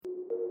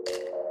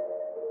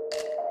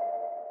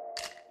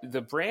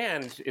The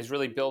brand is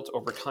really built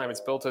over time.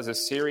 It's built as a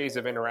series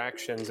of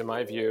interactions, in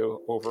my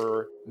view,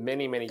 over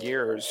many, many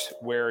years,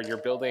 where you're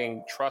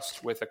building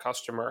trust with a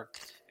customer,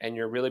 and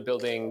you're really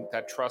building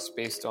that trust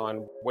based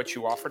on what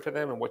you offer to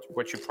them and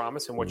what you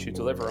promise and what you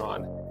deliver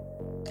on.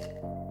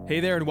 Hey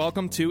there, and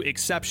welcome to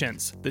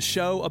Exceptions, the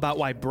show about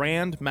why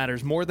brand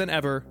matters more than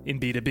ever in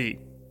B2B.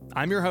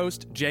 I'm your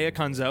host, Jay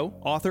Acunzo,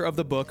 author of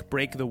the book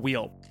Break the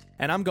Wheel.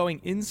 And I'm going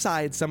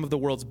inside some of the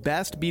world's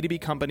best B2B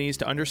companies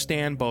to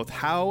understand both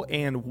how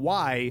and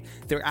why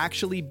they're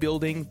actually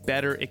building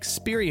better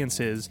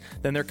experiences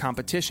than their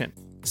competition.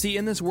 See,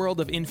 in this world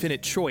of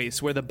infinite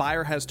choice, where the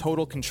buyer has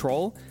total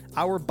control,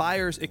 our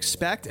buyers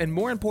expect, and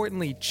more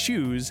importantly,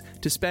 choose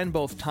to spend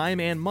both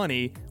time and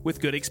money with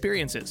good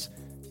experiences.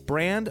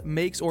 Brand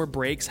makes or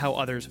breaks how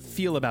others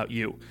feel about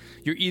you.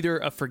 You're either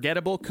a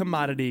forgettable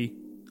commodity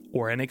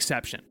or an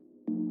exception.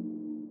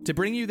 To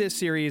bring you this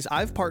series,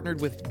 I've partnered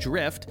with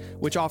Drift,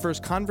 which offers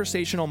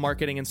conversational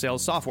marketing and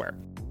sales software.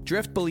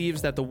 Drift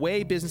believes that the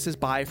way businesses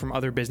buy from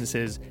other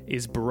businesses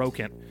is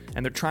broken,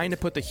 and they're trying to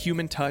put the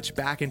human touch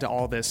back into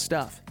all this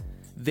stuff.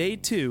 They,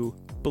 too,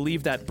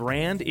 believe that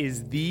brand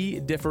is the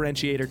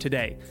differentiator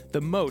today,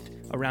 the moat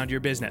around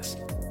your business.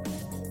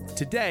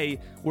 Today,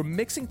 we're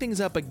mixing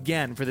things up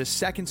again for the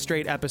second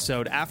straight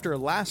episode after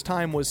last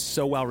time was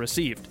so well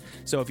received.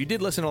 So if you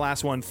did listen to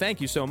last one,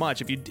 thank you so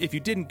much. If you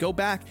didn't, go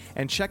back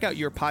and check out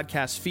your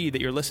podcast feed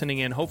that you're listening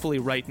in, hopefully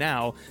right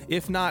now.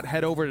 If not,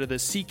 head over to the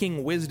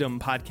Seeking Wisdom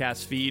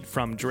podcast feed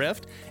from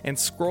Drift and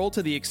scroll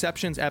to the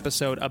Exceptions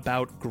episode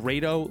about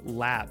Grado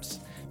Labs.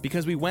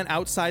 Because we went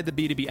outside the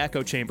B2B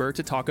echo chamber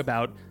to talk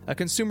about a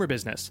consumer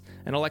business,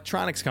 an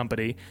electronics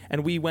company,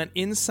 and we went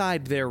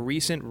inside their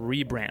recent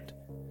rebrand.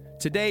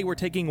 Today, we're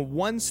taking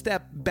one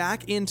step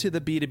back into the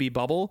B2B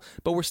bubble,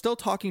 but we're still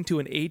talking to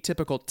an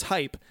atypical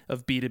type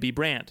of B2B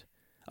brand,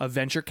 a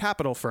venture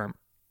capital firm.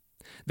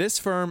 This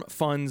firm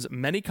funds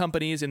many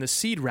companies in the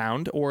seed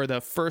round or the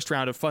first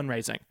round of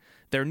fundraising.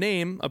 Their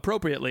name,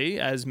 appropriately,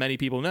 as many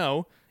people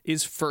know,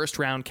 is First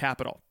Round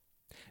Capital.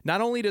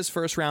 Not only does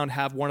First Round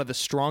have one of the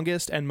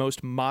strongest and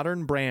most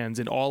modern brands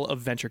in all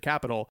of venture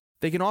capital,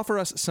 they can offer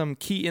us some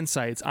key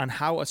insights on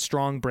how a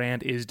strong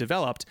brand is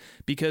developed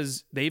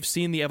because they've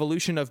seen the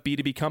evolution of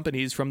B2B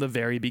companies from the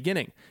very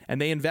beginning,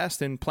 and they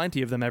invest in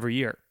plenty of them every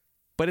year.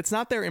 But it's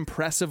not their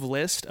impressive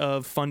list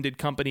of funded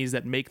companies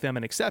that make them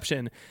an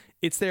exception,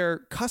 it's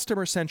their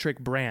customer-centric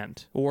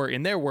brand, or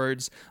in their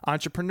words,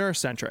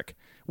 entrepreneur-centric,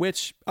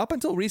 which up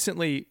until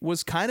recently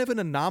was kind of an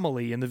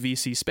anomaly in the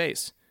VC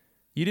space.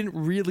 You didn't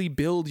really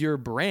build your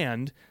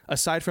brand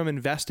aside from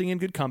investing in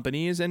good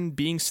companies and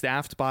being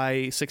staffed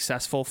by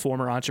successful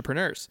former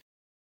entrepreneurs.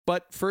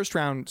 But First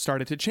Round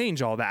started to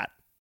change all that.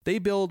 They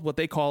build what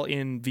they call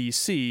in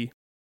VC,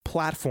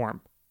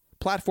 platform.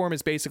 Platform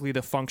is basically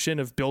the function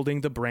of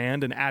building the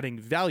brand and adding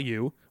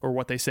value, or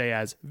what they say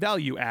as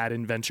value add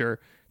in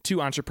venture,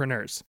 to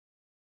entrepreneurs.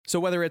 So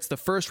whether it's the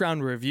First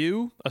Round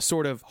Review, a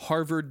sort of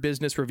Harvard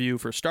Business Review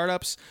for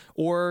startups,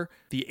 or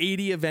the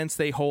 80 events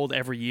they hold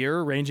every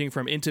year, ranging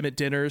from intimate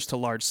dinners to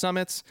large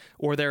summits,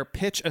 or their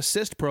Pitch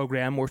Assist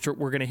program, which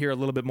we're going to hear a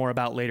little bit more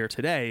about later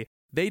today,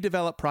 they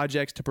develop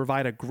projects to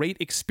provide a great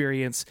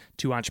experience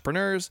to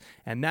entrepreneurs,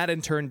 and that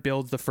in turn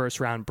builds the First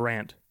Round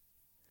brand.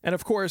 And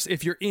of course,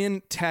 if you're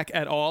in tech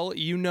at all,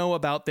 you know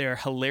about their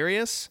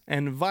hilarious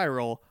and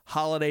viral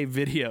holiday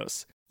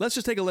videos. Let's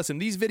just take a listen.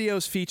 These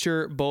videos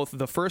feature both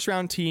the First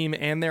Round team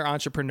and their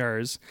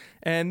entrepreneurs,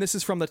 and this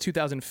is from the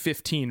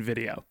 2015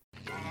 video.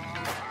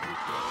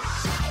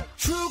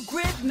 True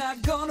grit,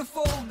 not gonna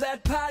fold.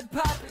 That Pied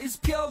Piper is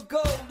pure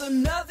gold.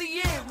 Another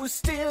year, we're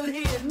still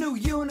here. New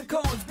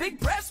unicorns, big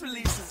press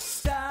releases.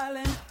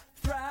 Styling,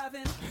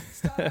 thriving.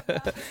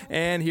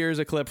 And here's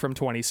a clip from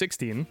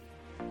 2016.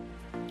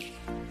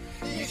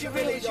 You should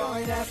really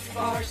join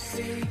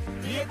FRC.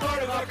 Be a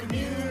part of our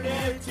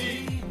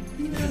community.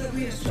 You know that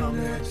we are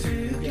stronger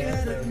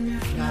together,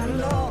 not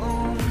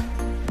alone.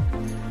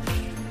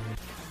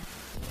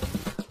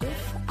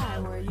 If I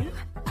were you,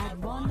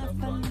 I'd wanna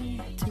fund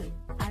me too.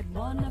 I'd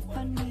wanna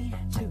fund me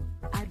too.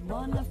 I'd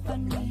wanna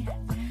fund me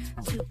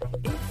too.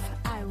 If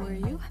I were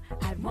you,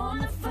 I'd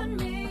wanna fund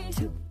me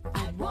too.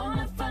 I'd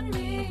wanna fund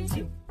me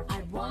too.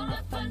 I'd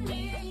wanna fund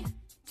me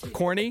too.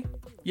 Corny?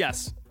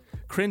 Yes.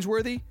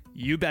 Cringeworthy?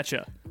 You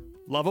betcha.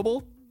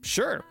 Lovable?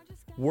 Sure.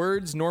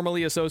 Words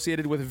normally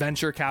associated with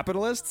venture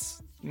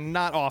capitalists?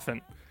 Not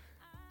often.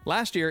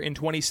 Last year, in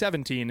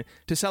 2017,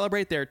 to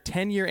celebrate their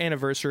 10-year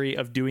anniversary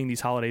of doing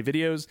these holiday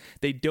videos,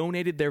 they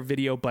donated their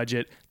video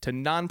budget to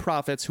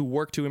nonprofits who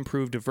work to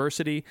improve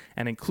diversity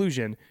and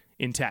inclusion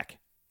in tech.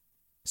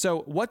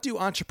 So, what do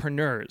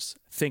entrepreneurs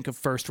think of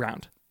First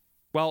Round?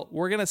 Well,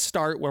 we're going to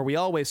start where we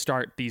always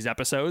start these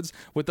episodes,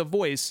 with the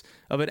voice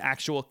of an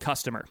actual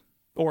customer.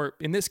 Or,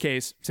 in this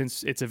case,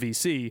 since it's a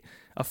VC,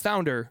 a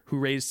founder who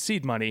raised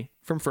seed money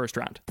from First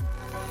Round.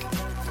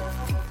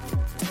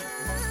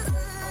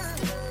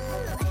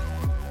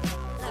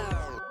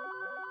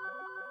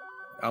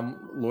 I'm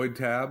Lloyd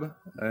Tabb,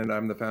 and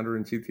I'm the founder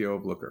and CTO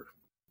of Looker.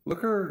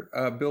 Looker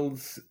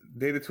builds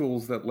data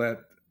tools that let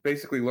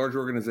basically large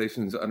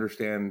organizations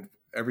understand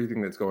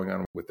everything that's going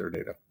on with their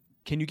data.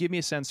 Can you give me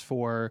a sense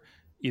for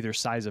either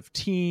size of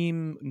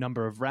team,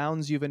 number of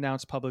rounds you've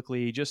announced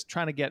publicly, just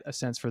trying to get a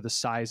sense for the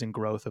size and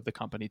growth of the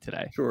company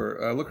today?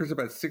 Sure. Looker's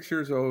about 6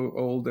 years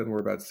old, and we're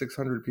about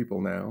 600 people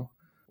now.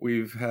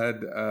 We've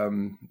had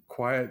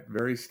quiet,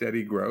 very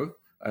steady growth.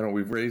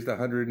 We've raised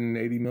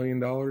 $180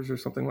 million or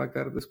something like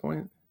that at this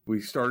point. We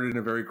started in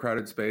a very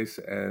crowded space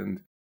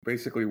and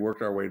basically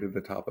worked our way to the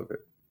top of it.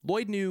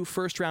 Lloyd knew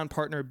first-round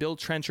partner Bill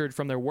Trenchard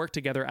from their work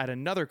together at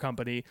another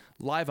company,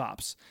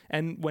 LiveOps.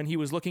 And when he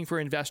was looking for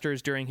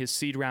investors during his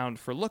seed round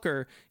for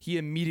Looker, he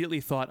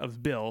immediately thought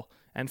of Bill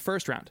and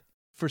First Round.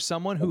 For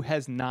someone who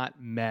has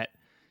not met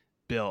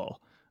Bill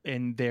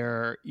and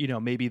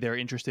maybe they're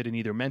interested in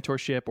either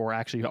mentorship or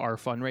actually are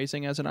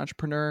fundraising as an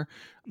entrepreneur,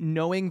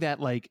 knowing that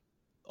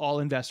all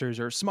investors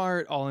are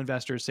smart, all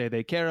investors say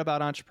they care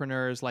about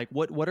entrepreneurs,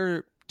 what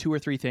are 2 or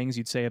 3 things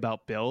you'd say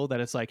about Bill that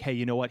it's hey,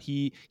 you know what,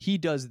 he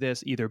does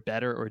this either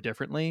better or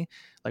differently?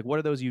 What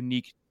are those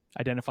unique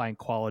identifying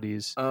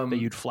qualities that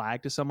you'd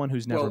flag to someone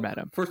who's never met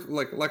him? First,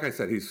 like I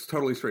said, he's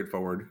totally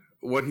straightforward.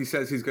 What he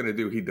says he's going to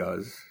do, he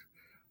does.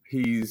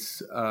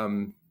 He's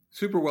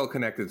super well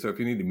connected, so if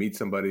you need to meet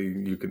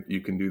somebody,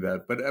 you can do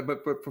that.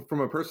 But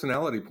from a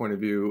personality point of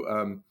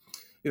view,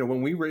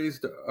 when we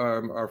raised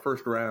our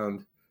first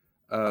round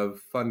of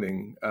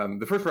funding,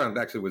 the first round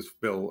actually was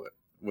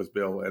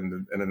Bill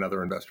and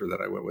another investor that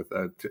I went with,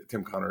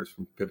 Tim Connors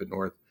from Pivot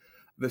North.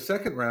 The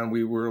second round,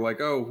 we were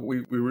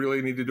we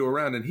really need to do a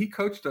round. And he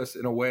coached us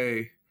in a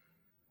way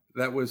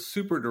that was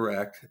super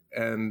direct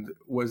and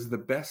was the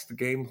best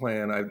game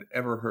plan I've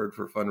ever heard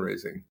for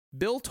fundraising.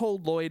 Bill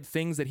told Lloyd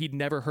things that he'd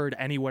never heard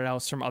anywhere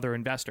else from other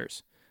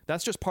investors.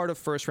 That's just part of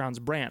First Round's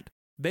brand.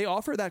 They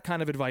offer that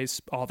kind of advice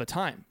all the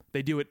time.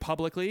 They do it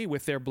publicly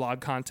with their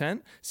blog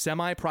content,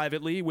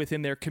 semi-privately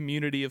within their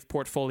community of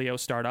portfolio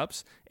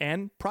startups,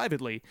 and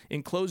privately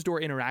in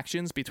closed-door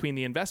interactions between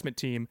the investment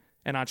team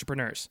and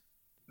entrepreneurs.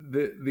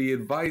 The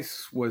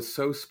advice was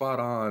so spot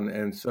on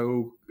and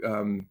so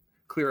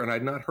clear, and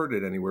I'd not heard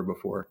it anywhere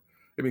before.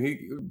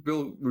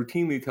 Bill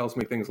routinely tells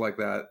me things like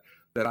that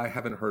I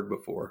haven't heard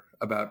before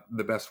about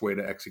the best way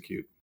to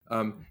execute.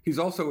 He's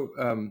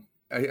also...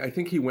 I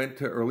think he went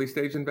to early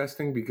stage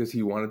investing because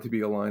he wanted to be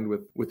aligned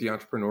with the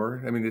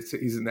entrepreneur.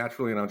 He's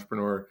naturally an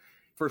entrepreneur.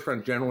 First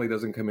round generally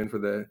doesn't come in for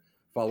the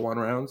follow-on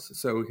rounds,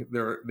 so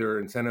their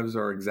incentives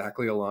are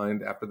exactly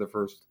aligned after the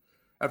first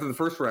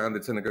round.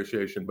 It's a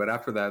negotiation, but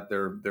after that,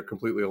 they're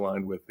completely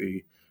aligned with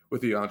the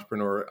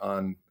entrepreneur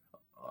on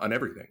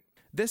everything.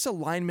 This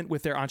alignment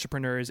with their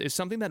entrepreneurs is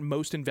something that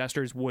most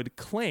investors would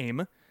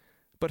claim,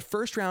 but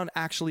First Round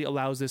actually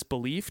allows this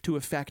belief to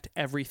affect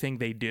everything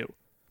they do.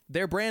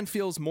 Their brand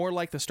feels more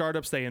like the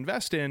startups they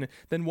invest in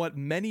than what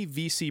many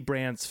VC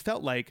brands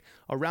felt like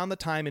around the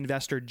time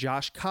investor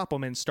Josh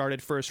Koppelman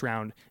started First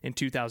Round in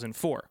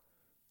 2004.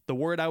 The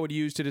word I would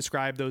use to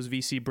describe those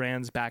VC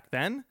brands back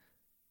then?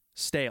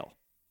 Stale.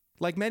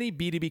 Like many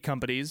B2B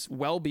companies,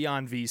 well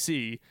beyond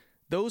VC,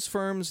 those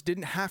firms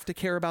didn't have to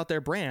care about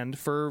their brand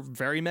for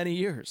very many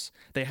years.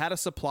 They had a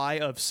supply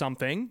of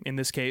something, in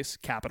this case,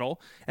 capital,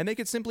 and they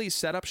could simply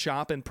set up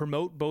shop and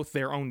promote both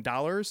their own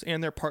dollars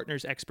and their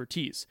partners'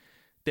 expertise.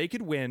 They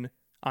could win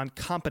on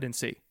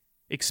competency.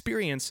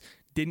 Experience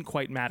didn't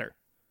quite matter.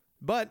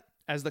 But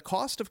as the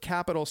cost of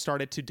capital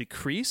started to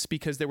decrease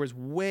because there was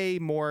way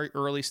more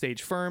early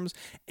stage firms,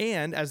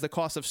 and as the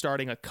cost of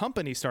starting a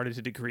company started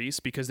to decrease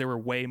because there were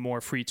way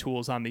more free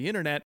tools on the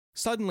internet,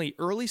 suddenly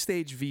early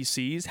stage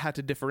VCs had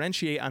to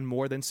differentiate on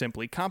more than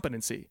simply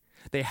competency.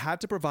 They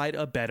had to provide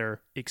a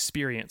better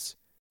experience,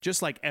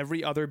 just like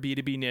every other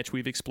B2B niche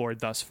we've explored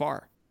thus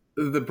far.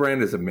 The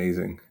brand is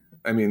amazing.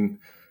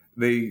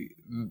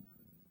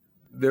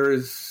 There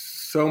is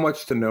so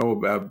much to know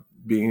about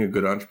being a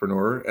good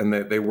entrepreneur, and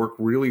that they work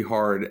really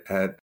hard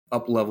at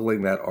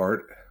up-leveling that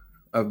art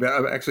of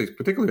actually,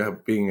 particularly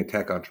about being a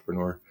tech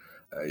entrepreneur.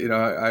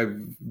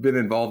 I've been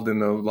involved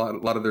in a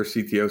lot of their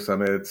CTO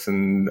summits,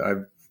 and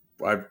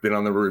I've been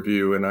on the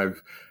review, and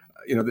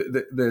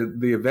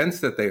the events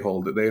that they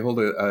hold a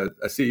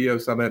CEO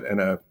summit and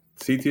a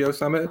CTO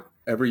summit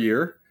every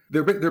year.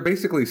 They're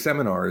basically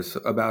seminars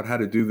about how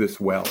to do this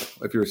well.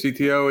 If you're a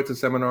CTO, it's a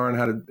seminar on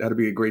how to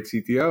be a great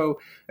CTO.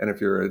 And if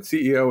you're a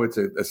CEO, it's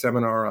a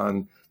seminar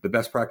on the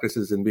best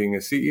practices in being a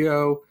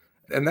CEO.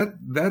 And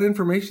that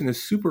information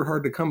is super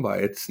hard to come by.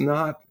 It's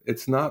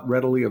not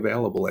readily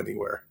available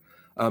anywhere.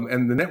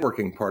 And the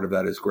networking part of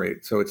that is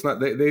great. So it's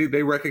not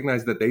they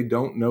recognize that they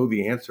don't know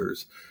the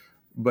answers,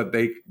 but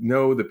they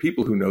know the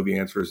people who know the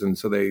answers, and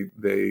so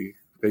they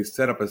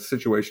set up a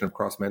situation of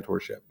cross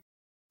mentorship.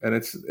 And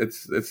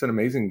it's an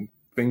amazing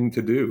thing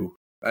to do.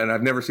 And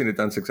I've never seen it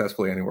done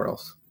successfully anywhere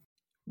else.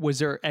 Was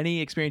there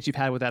any experience you've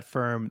had with that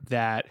firm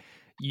that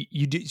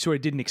you sort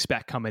of didn't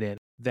expect coming in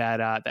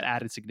that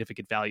added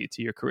significant value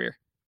to your career?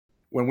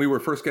 When we were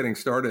first getting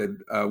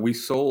started, we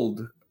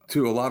sold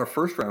to a lot of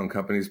first round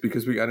companies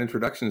because we got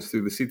introductions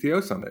through the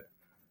CTO Summit,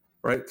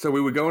 right? So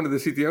we would go into the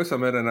CTO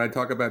Summit and I'd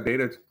talk about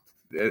data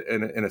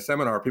in a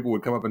seminar. People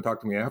would come up and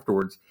talk to me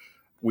afterwards.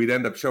 we'd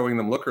end up showing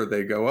them Looker.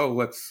 They go,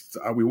 oh,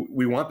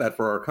 we want that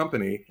for our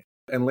company.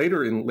 And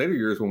later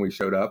years when we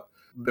showed up,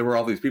 there were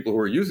all these people who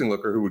were using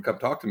Looker who would come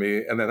talk to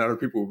me, and then other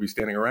people would be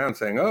standing around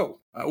saying, oh,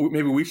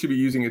 maybe we should be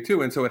using it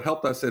too. And so it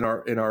helped us in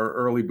our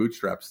early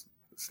bootstraps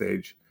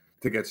stage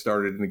to get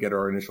started and to get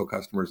our initial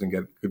customers and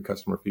get good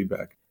customer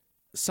feedback.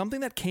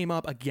 Something that came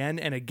up again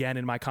and again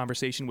in my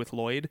conversation with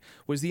Lloyd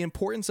was the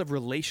importance of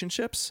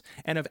relationships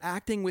and of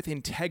acting with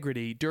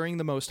integrity during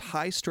the most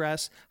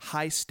high-stress,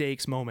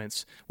 high-stakes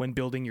moments when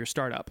building your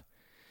startup.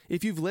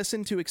 If you've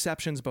listened to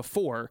Exceptions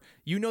before,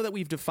 you know that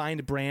we've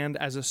defined brand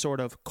as a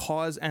sort of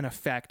cause and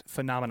effect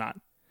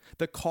phenomenon.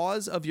 The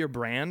cause of your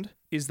brand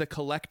is the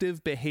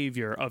collective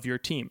behavior of your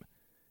team.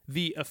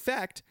 The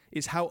effect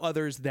is how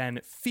others then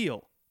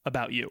feel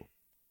about you.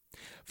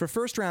 For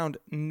First Round,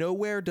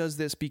 nowhere does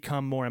this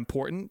become more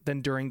important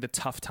than during the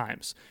tough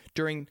times,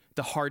 during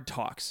the hard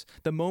talks,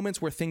 the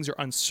moments where things are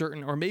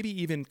uncertain or maybe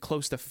even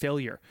close to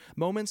failure,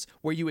 moments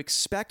where you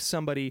expect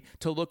somebody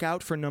to look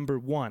out for number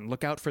one,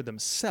 look out for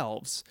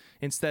themselves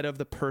instead of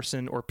the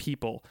person or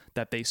people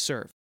that they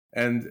serve.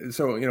 And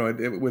so,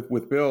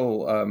 with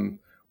Bill,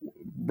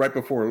 right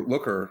before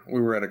Looker, we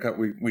were at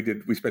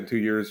we spent 2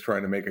 years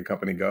trying to make a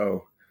company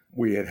go.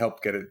 We had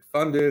helped get it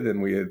funded,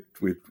 and we had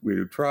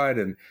tried,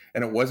 and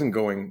it wasn't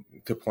going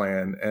to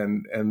plan.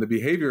 And the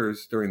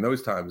behaviors during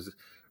those times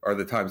are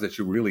the times that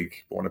you really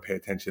want to pay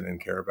attention and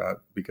care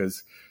about,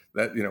 because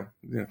that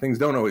things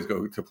don't always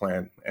go to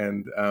plan.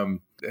 And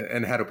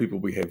how do people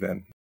behave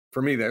then?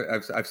 For me,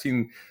 I've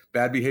seen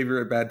bad behavior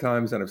at bad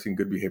times, and I've seen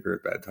good behavior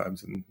at bad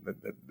times, and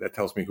that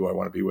tells me who I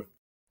want to be with.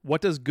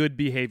 What does good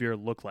behavior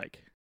look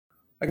like?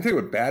 I can tell you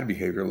what bad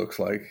behavior looks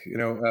like.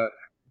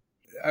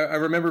 I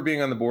remember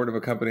being on the board of a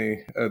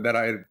company that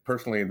I had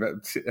personally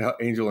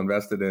angel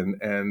invested in,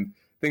 and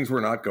things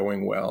were not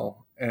going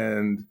well.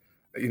 And,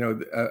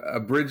 a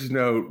bridge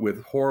note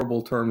with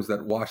horrible terms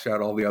that wash out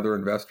all the other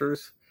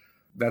investors,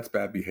 that's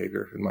bad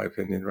behavior, in my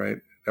opinion, right?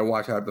 That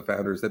wash out the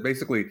founders, that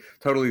basically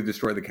totally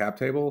destroy the cap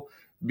table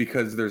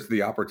because there's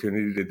the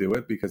opportunity to do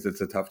it because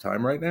it's a tough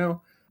time right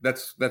now.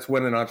 That's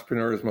when an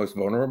entrepreneur is most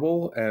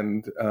vulnerable.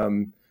 And,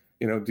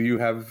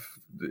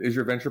 is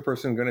your venture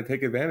person going to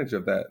take advantage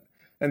of that?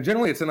 And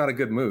generally, it's not a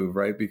good move,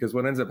 right? Because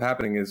what ends up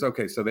happening is,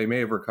 okay, so they may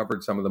have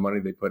recovered some of the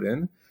money they put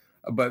in,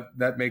 but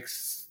that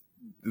makes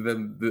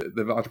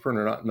the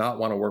entrepreneur not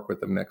want to work with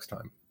them next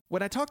time.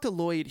 When I talked to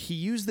Lloyd, he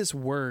used this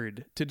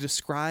word to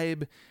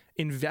describe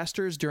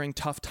investors during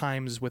tough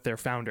times with their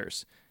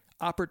founders: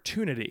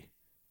 opportunity.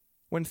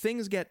 When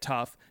things get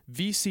tough,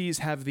 VCs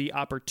have the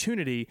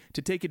opportunity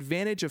to take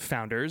advantage of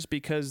founders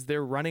because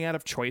they're running out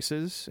of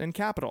choices and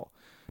capital.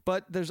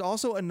 But there's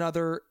also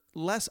another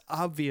less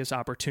obvious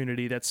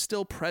opportunity that's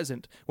still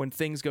present when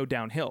things go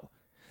downhill: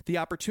 the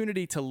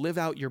opportunity to live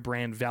out your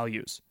brand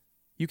values.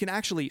 You can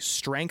actually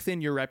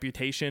strengthen your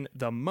reputation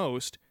the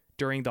most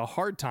during the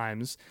hard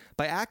times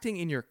by acting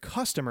in your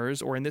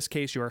customers', or in this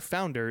case, your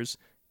founders'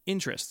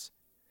 interests.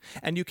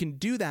 And you can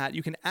do that,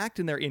 you can act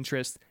in their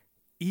interests,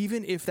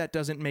 even if that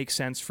doesn't make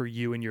sense for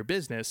you and your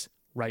business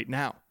right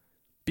now.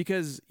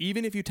 Because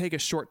even if you take a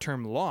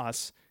short-term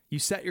loss, you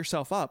set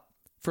yourself up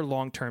for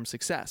long-term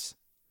success.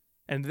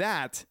 And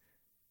that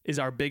is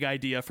our big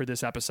idea for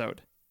this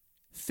episode: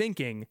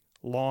 thinking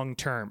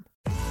long-term.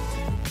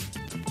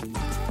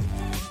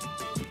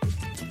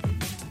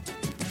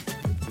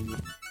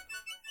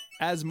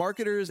 As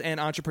marketers and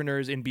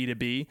entrepreneurs in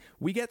B2B,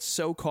 we get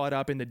so caught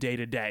up in the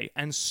day-to-day,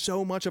 and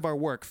so much of our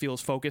work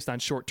feels focused on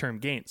short-term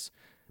gains.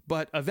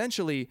 But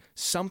eventually,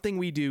 something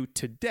we do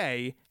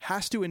today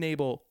has to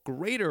enable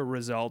greater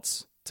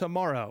results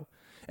tomorrow.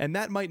 And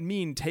that might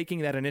mean taking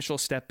that initial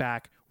step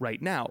back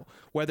right now,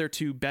 whether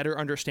to better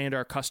understand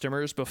our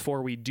customers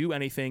before we do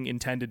anything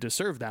intended to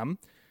serve them,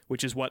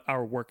 which is what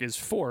our work is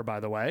for, by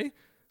the way,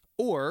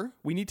 or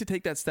we need to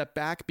take that step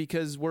back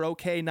because we're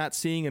okay not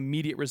seeing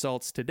immediate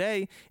results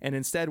today, and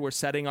instead we're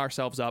setting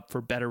ourselves up for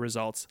better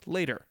results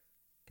later.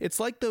 It's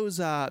like those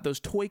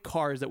toy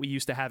cars that we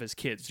used to have as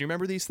kids. Do you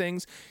remember these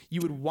things? You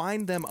would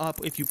wind them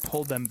up if you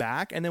pulled them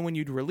back, and then when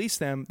you'd release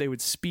them, they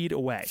would speed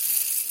away.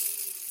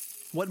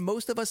 What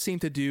most of us seem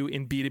to do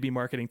in B2B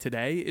marketing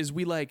today is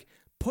we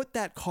put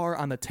that car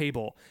on the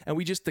table and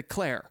we just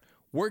declare,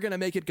 we're going to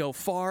make it go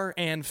far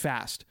and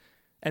fast.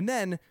 And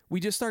then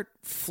we just start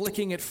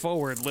flicking it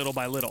forward little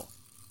by little.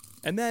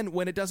 And then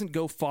when it doesn't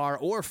go far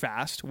or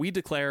fast, we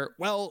declare,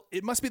 well,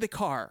 it must be the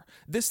car.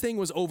 This thing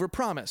was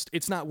overpromised.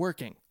 It's not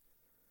working.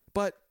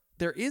 But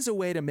there is a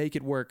way to make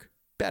it work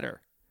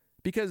better.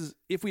 Because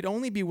if we'd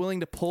only be willing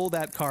to pull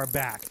that car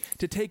back,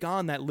 to take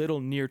on that little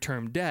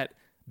near-term debt,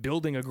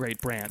 building a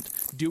great brand,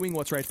 doing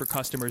what's right for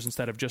customers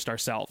instead of just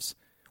ourselves,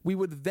 we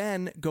would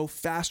then go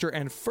faster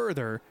and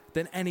further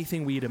than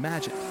anything we'd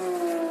imagined.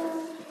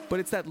 But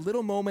it's that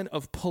little moment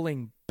of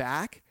pulling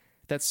back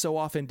that so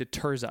often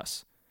deters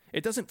us.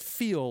 It doesn't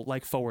feel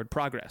like forward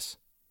progress.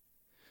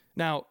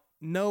 Now,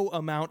 no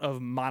amount of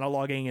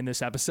monologuing in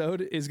this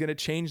episode is going to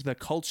change the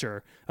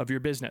culture of your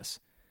business.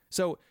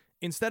 So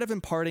instead of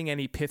imparting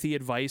any pithy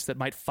advice that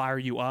might fire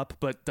you up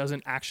but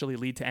doesn't actually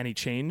lead to any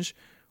change,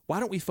 why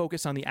don't we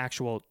focus on the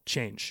actual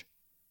change?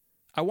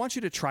 I want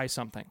you to try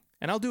something,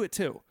 and I'll do it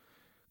too.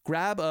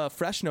 Grab a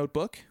fresh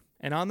notebook,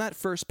 and on that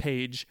first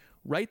page,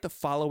 write the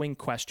following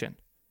question.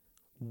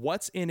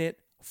 What's in it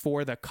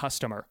for the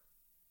customer?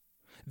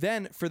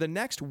 Then, for the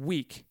next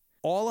week,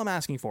 all I'm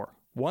asking for,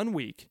 1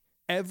 week,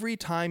 every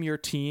time your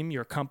team,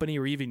 your company,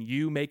 or even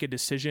you make a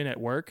decision at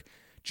work,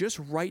 just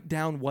write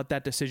down what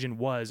that decision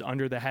was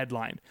under the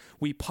headline.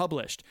 We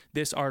published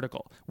this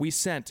article. We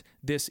sent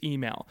this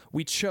email.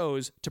 We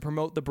chose to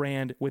promote the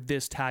brand with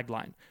this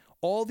tagline.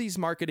 All these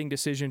marketing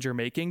decisions you're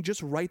making,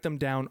 just write them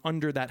down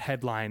under that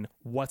headline,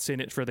 what's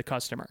in it for the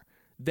customer.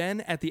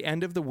 Then at the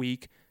end of the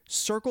week,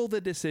 circle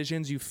the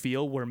decisions you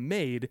feel were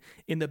made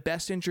in the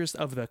best interest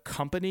of the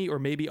company or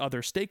maybe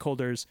other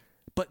stakeholders,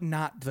 but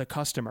not the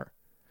customer.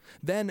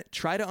 Then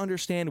try to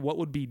understand what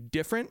would be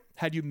different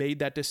had you made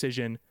that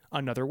decision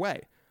another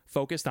way,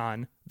 focused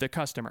on the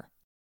customer.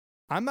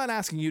 I'm not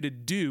asking you to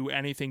do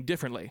anything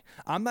differently.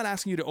 I'm not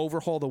asking you to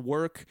overhaul the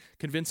work,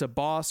 convince a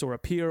boss or a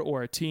peer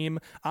or a team.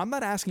 I'm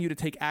not asking you to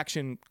take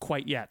action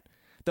quite yet.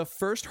 The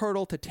first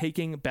hurdle to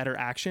taking better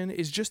action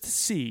is just to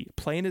see,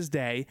 plain as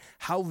day,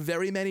 how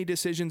very many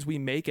decisions we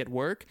make at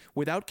work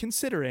without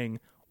considering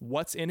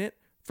what's in it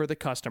for the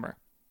customer.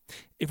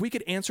 If we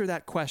could answer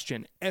that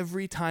question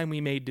every time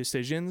we made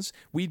decisions,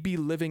 we'd be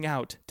living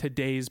out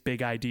today's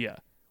big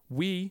idea.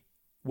 We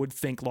would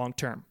think long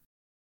term.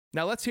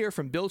 Now let's hear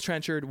from Bill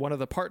Trenchard, one of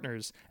the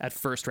partners at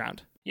First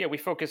Round. Yeah, we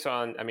focus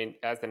on,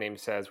 as the name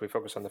says, we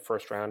focus on the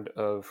first round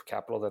of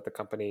capital that the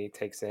company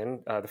takes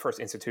in, the first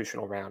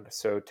institutional round.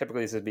 So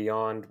typically this is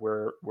beyond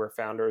where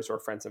founders or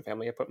friends and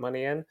family have put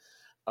money in,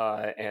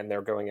 and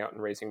they're going out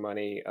and raising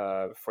money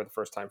for the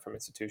first time from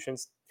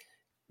institutions.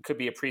 It could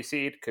be a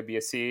pre-seed, could be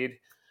a seed,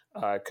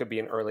 could be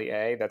an early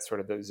A. That's sort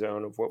of the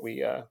zone of where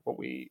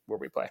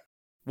we play.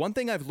 One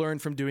thing I've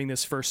learned from doing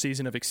this first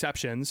season of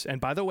Exceptions,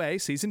 and by the way,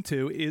 season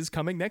 2 is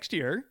coming next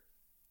year.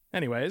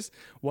 Anyways,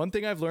 one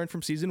thing I've learned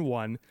from season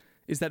 1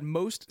 is that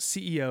most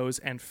CEOs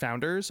and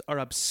founders are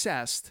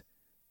obsessed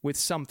with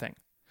something.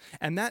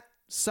 And that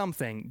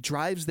something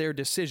drives their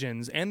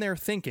decisions and their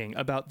thinking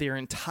about their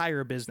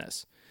entire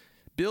business.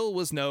 Bill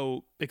was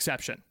no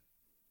exception.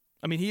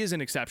 He is an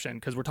exception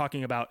because we're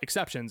talking about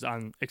exceptions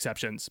on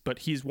exceptions, but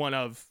he's one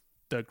of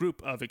the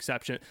group of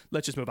exception.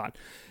 Let's just move on.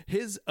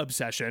 His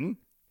obsession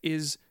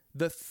is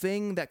the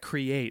thing that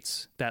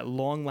creates that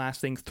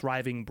long-lasting,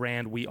 thriving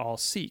brand we all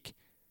seek.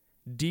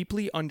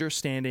 Deeply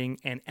understanding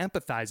and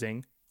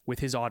empathizing with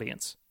his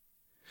audience.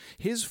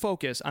 His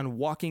focus on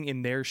walking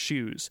in their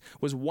shoes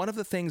was one of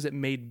the things that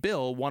made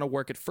Bill want to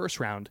work at First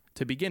Round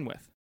to begin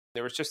with.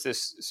 There was just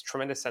this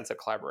tremendous sense of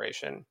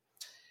collaboration.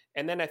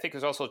 And then I think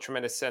there's also a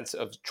tremendous sense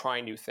of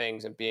trying new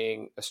things and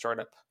being a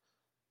startup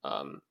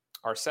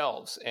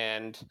ourselves.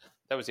 And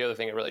that was the other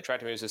thing that really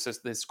attracted me, was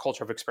this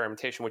culture of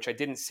experimentation, which I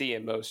didn't see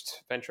in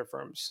most venture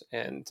firms.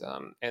 And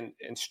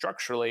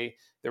structurally,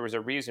 there was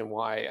a reason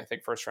why I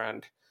think First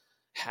Round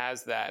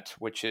has that,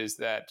 which is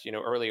that,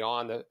 early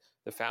on,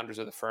 the founders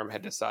of the firm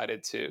had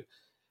decided to,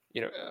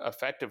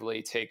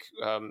 effectively take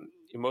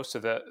most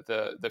of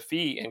the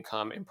fee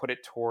income and put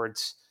it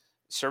towards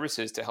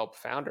services to help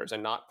founders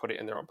and not put it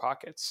in their own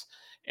pockets.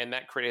 And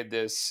that created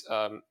this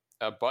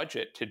a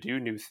budget to do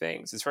new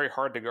things. It's very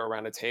hard to go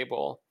around a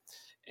table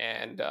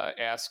and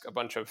ask a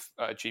bunch of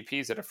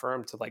GPs at a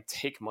firm to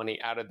take money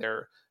out of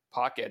their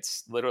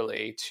pockets,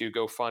 literally, to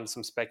go fund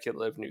some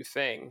speculative new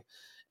thing.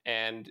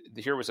 And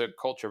here was a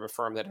culture of a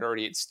firm that had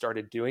already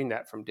started doing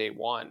that from day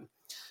one.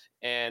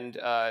 And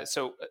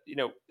so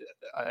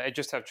I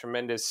just have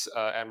tremendous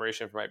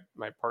admiration for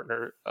my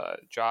partner,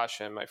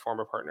 Josh, and my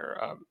former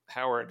partner,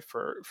 Howard,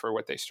 for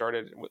what they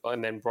started,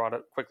 and then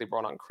quickly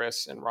brought on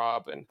Chris and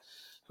Rob, and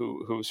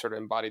who sort of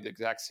embodied the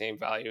exact same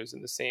values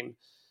and the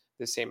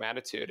same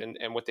attitude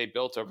and what they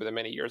built over the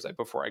many years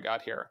before I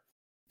got here.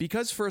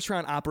 Because First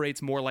Round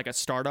operates more like a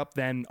startup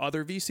than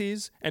other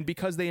VCs, and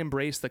because they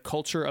embrace the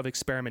culture of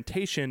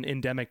experimentation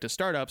endemic to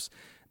startups,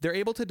 they're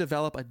able to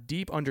develop a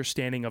deep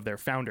understanding of their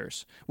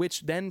founders,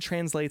 which then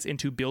translates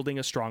into building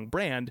a strong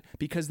brand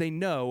because they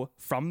know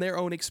from their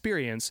own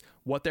experience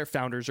what their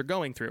founders are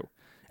going through.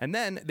 And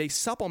then they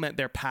supplement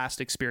their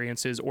past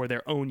experiences or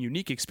their own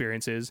unique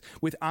experiences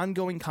with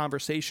ongoing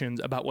conversations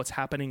about what's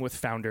happening with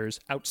founders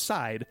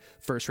outside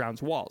First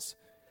Round's walls.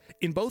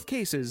 In both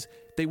cases,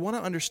 they want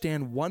to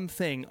understand one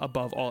thing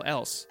above all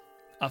else: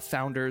 a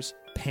founder's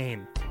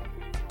pain.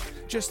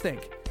 Just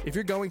think, if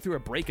you're going through a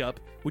breakup,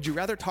 would you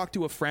rather talk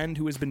to a friend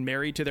who has been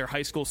married to their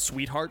high school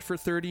sweetheart for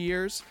 30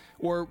 years,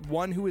 or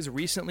one who has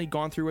recently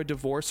gone through a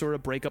divorce or a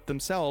breakup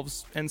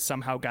themselves and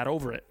somehow got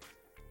over it?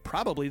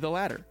 Probably the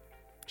latter.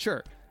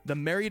 Sure, the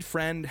married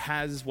friend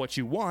has what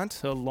you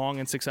want, a long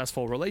and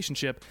successful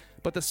relationship,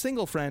 but the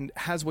single friend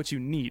has what you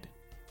need,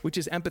 which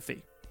is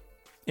empathy.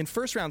 In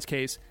First Round's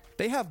case,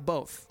 they have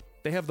both.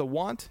 They have the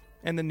want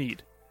and the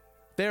need.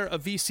 They're a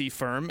VC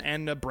firm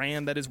and a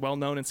brand that is well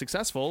known and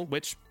successful,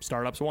 which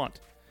startups want.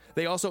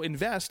 They also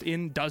invest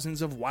in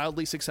dozens of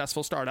wildly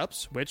successful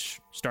startups, which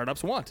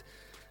startups want.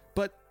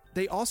 But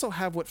they also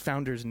have what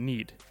founders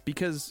need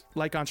because,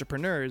 like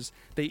entrepreneurs,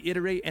 they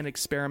iterate and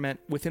experiment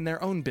within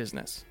their own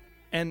business.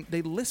 And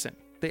they listen.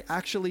 They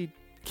actually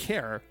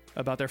care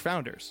about their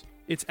founders.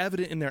 It's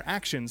evident in their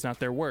actions, not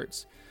their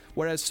words.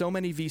 Whereas so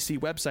many VC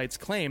websites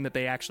claim that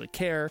they actually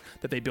care,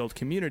 that they build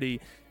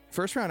community,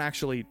 First Round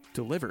actually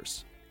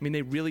delivers. I mean,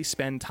 they really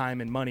spend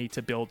time and money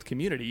to build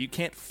community. You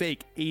can't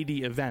fake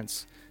 80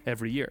 events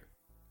every year.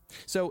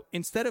 So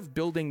instead of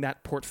building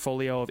that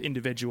portfolio of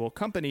individual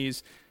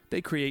companies,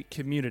 they create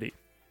community.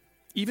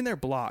 Even their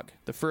blog,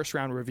 the First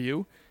Round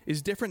Review,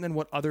 is different than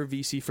what other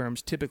VC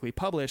firms typically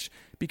publish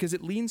because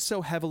it leans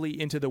so heavily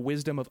into the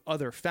wisdom of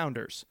other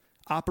founders,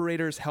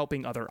 operators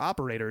helping other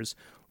operators,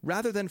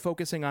 rather than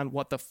focusing on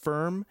what the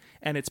firm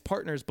and its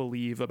partners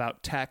believe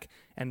about tech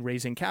and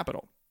raising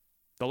capital.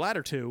 The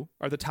latter two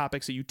are the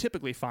topics that you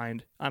typically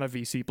find on a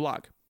VC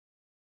blog.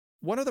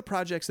 One of the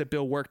projects that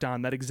Bill worked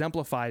on that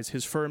exemplifies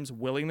his firm's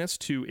willingness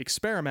to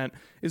experiment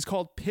is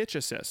called Pitch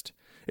Assist.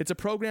 It's a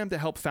program to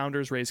help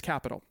founders raise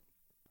capital.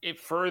 It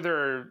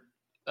further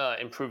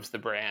improves the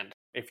brand.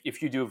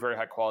 If you do very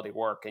high quality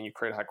work and you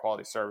create a high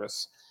quality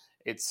service,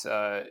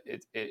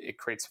 it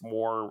creates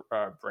more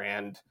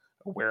brand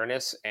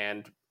awareness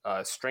and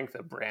strength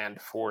of brand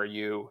for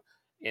you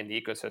in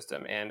the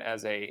ecosystem. And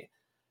as a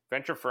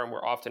venture firm,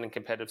 we're often in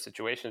competitive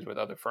situations with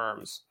other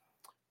firms,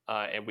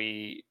 and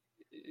we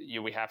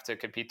have to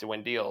compete to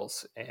win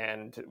deals.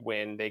 And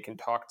when they can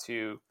talk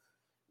to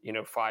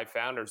 5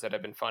 founders that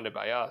have been funded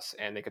by us,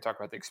 and they can talk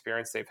about the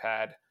experience they've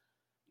had,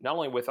 not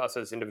only with us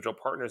as individual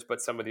partners, but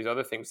some of these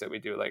other things that we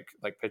do, like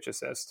Pitch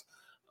Assist,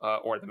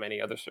 or the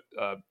many other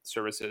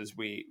services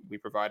we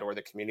provide, or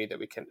the community that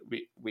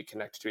we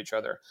connect to each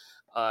other.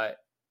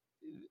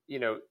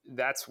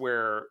 That's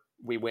where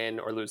we win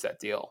or lose that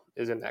deal,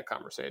 is in that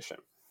conversation,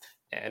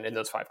 and in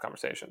those 5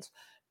 conversations,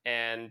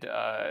 and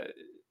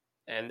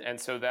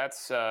so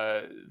that's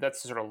the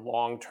sort of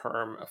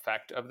long-term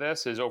effect of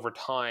this. Is over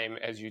time,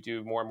 as you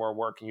do more and more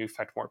work and you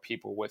affect more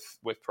people with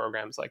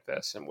programs like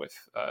this and with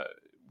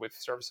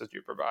services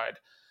you provide,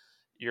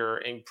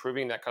 you're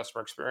improving that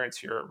customer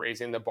experience. You're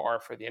raising the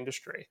bar for the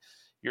industry.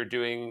 You're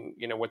doing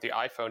what the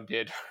iPhone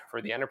did for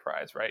the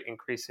enterprise, right?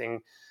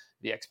 Increasing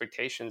the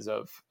expectations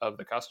of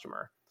the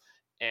customer,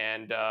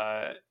 and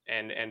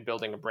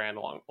building a brand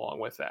along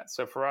with that.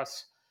 So for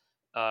us,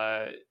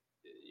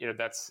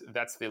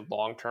 that's the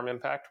long-term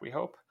impact, we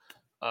hope,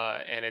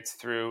 and it's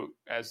through,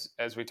 as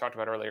we talked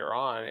about earlier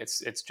on,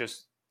 it's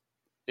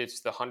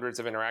the hundreds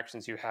of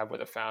interactions you have with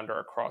a founder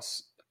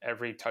across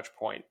every touch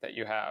point that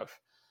you have.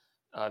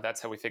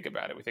 That's how we think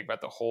about it. We think about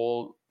the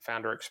whole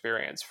founder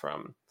experience,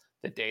 from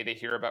the day they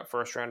hear about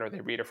First Round, or they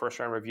read a First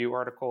Round review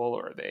article,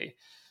 or they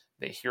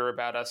hear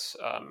about us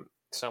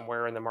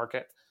somewhere in the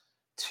market,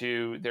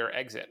 to their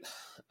exit,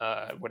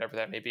 whatever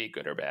that may be,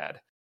 good or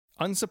bad.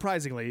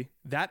 Unsurprisingly,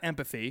 that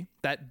empathy,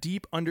 that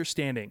deep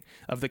understanding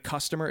of the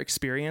customer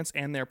experience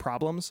and their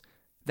problems,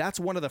 that's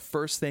one of the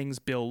first things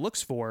Bill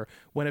looks for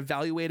when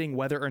evaluating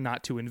whether or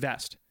not to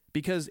invest,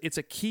 because it's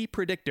a key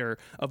predictor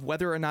of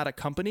whether or not a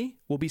company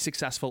will be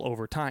successful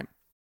over time.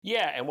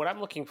 Yeah, and what I'm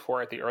looking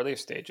for at the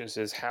earliest stages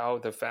is how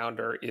the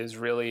founder is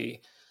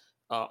really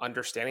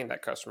understanding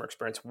that customer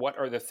experience. What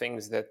are the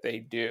things that they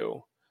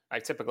do? I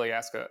typically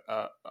ask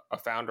a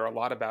founder a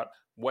lot about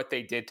what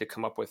they did to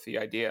come up with the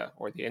idea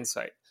or the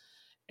insight.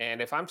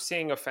 And if I'm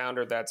seeing a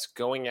founder that's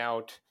going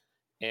out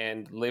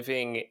and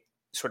living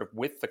sort of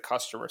with the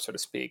customer, so to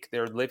speak,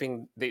 they're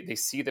living, they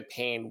see the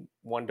pain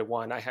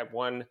one-to-one. I had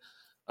one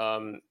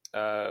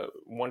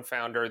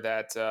founder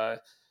that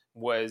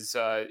his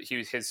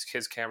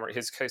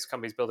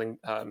company's building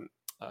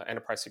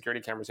enterprise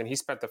security cameras, and he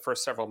spent the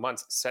first several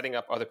months setting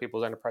up other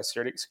people's enterprise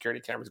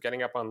security cameras,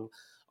 getting up on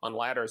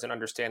ladders and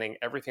understanding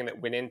everything that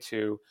went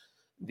into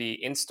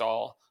the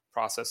install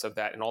process of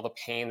that and all the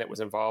pain that was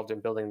involved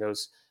in building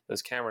those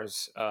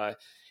cameras.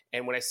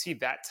 And when I see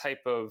that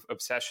type of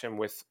obsession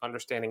with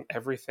understanding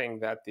everything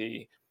that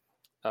the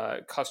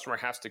customer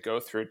has to go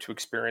through to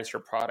experience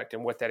your product,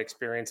 and what that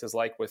experience is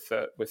like with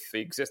the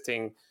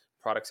existing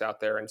products out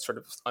there, and sort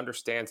of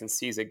understands and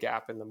sees a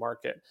gap in the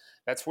market,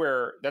 that's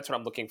what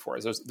I'm looking for,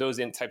 is those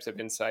types of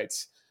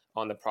insights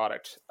on the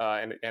product.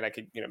 And I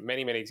could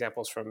many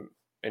examples from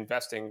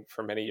investing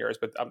for many years,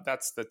 but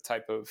that's the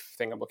type of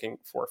thing I'm looking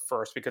for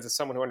first, because it's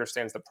someone who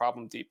understands the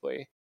problem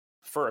deeply.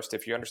 First,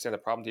 if you understand the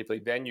problem deeply,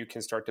 then you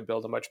can start to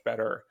build a much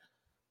better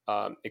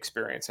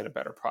experience and a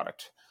better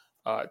product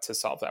to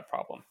solve that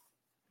problem.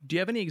 Do you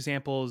have any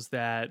examples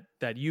that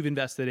you've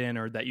invested in,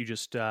 or that you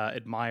just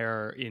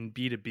admire in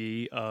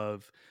B2B,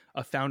 of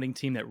a founding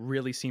team that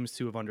really seems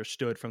to have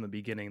understood from the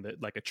beginning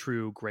that, like, a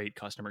true great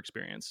customer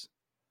experience?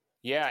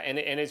 Yeah,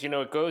 and as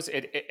it goes,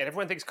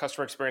 everyone thinks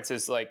customer experience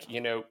is like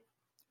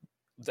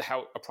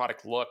how a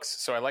product looks.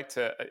 So I like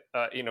to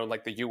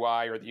like the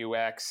UI or the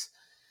UX,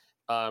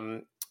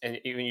 and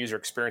even user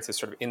experience is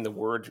sort of in the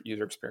word.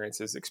 User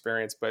experience is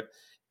experience, but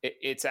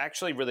it's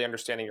actually really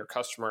understanding your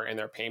customer and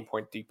their pain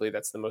point deeply.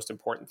 That's the most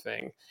important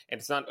thing. And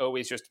it's not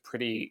always just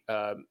pretty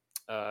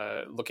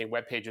looking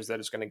web pages that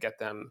is going to get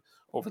them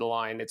over the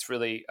line. It's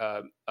really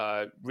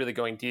really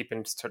going deep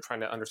and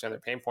trying to understand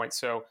their pain points.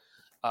 So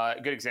a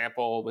good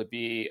example would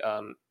be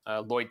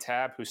Lloyd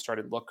Tabb, who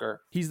started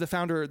Looker. He's the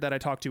founder that I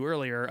talked to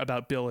earlier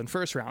about Bill in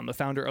First Round, the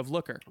founder of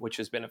Looker, which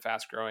has been a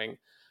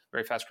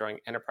very fast-growing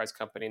enterprise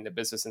company in the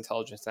business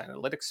intelligence and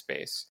analytics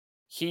space.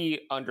 He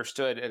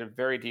understood at a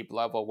very deep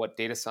level what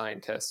data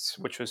scientists,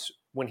 which was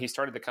when he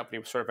started the company,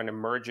 was sort of an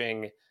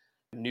emerging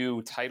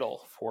new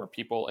title for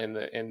people in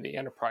the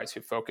enterprise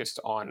who focused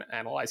on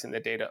analyzing the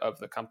data of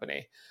the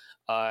company.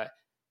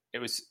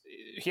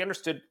 He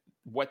understood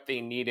what they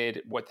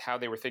needed, how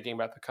they were thinking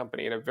about the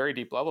company at a very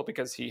deep level,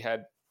 because he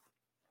had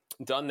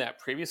done that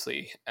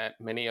previously at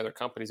many other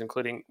companies,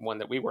 including one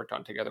that we worked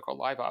on together called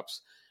LiveOps,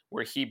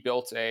 where he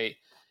built a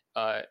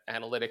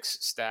analytics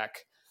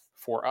stack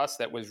for us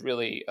that was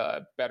really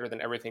better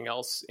than everything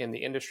else in the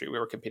industry. We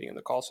were competing in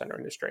the call center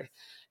industry.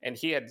 And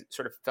he had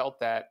sort of felt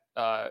that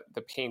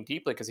the pain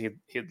deeply because he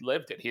had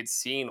lived it. He had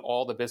seen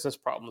all the business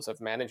problems of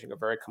managing a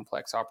very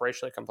complex,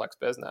 operationally complex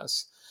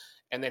business.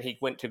 And then he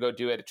went to go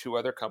do it at 2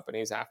 other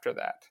companies after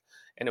that.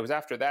 And it was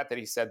after that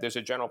he said, there's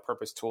a general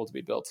purpose tool to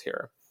be built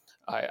here.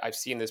 I've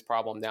seen this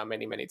problem now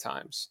many, many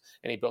times.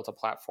 And he built a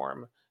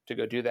platform to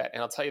go do that.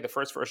 And I'll tell you, the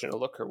first version of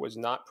Looker was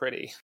not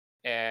pretty.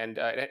 And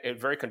it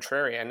very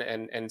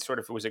contrarian and sort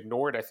of was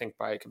ignored, I think,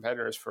 by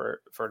competitors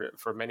for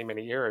many,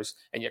 many years.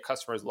 And yet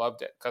customers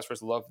loved it.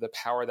 Customers loved the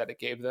power that it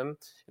gave them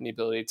and the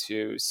ability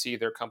to see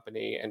their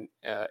company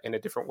in a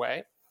different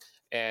way.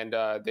 And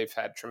they've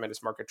had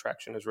tremendous market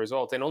traction as a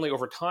result. And only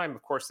over time,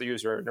 of course, the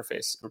user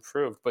interface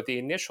improved. But the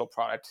initial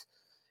product,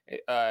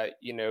 I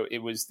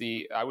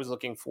was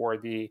looking for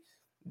the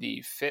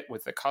fit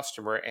with the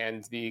customer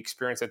and the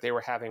experience that they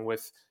were having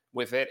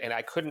with it, and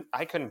I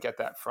couldn't get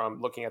that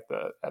from looking at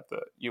the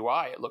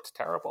UI. It looked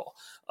terrible.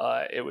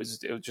 It was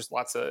just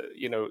lots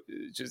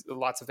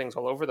of things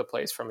all over the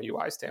place from a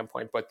UI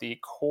standpoint. But the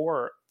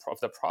core of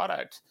the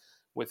product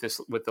with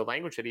the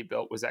language that he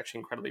built was actually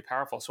incredibly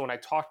powerful. So when I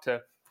talked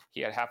to, he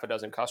had half a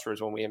dozen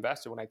customers when we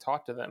invested. When I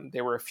talked to them,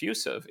 they were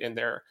effusive in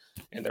their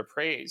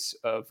praise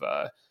of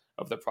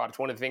the product.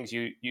 One of the things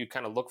you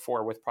kind of look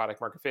for with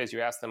product market fit is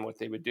you ask them what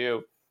they would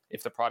do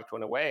if the product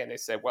went away, and they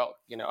said, well,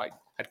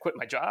 I'd quit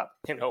my job,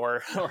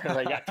 or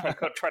like,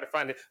 I'd try to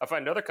find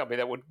another company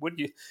that would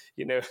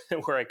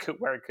where I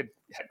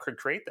could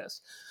create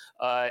this.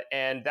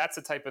 And that's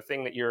the type of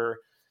thing that you're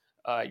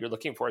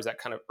looking for, is that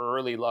kind of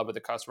early love of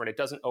the customer. And it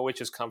doesn't always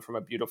just come from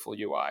a beautiful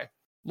UI.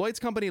 Lloyd's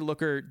company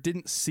Looker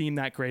didn't seem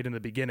that great in the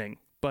beginning,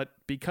 but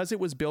because it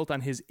was built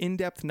on his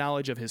in-depth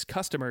knowledge of his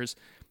customers,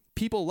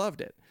 people loved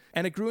it.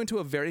 And it grew into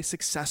a very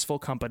successful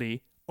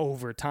company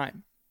over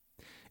time.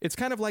 It's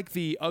kind of like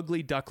the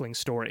ugly duckling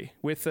story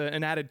with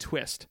an added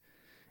twist.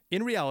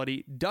 In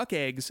reality, duck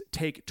eggs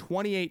take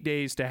 28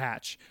 days to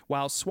hatch,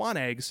 while swan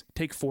eggs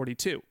take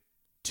 42,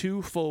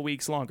 2 full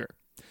weeks longer.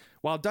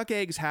 While duck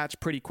eggs hatch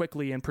pretty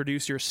quickly and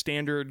produce your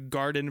standard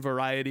garden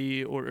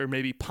variety or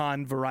maybe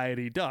pond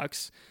variety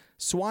ducks,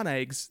 swan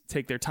eggs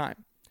take their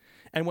time.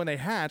 And when they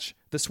hatch,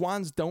 the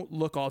swans don't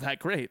look all that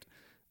great.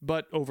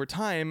 But over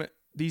time,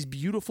 these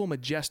beautiful,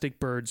 majestic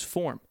birds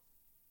form.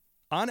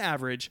 On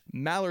average,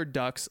 mallard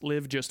ducks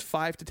live just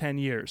 5 to 10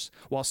 years,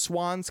 while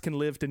swans can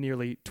live to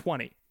nearly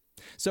 20.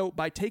 So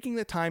by taking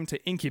the time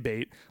to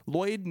incubate,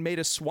 Lloyd made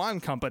a swan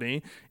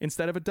company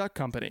instead of a duck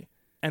company.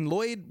 And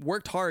Lloyd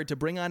worked hard to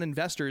bring on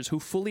investors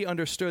who fully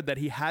understood that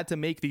he had to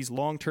make these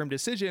long-term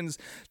decisions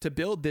to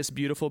build this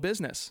beautiful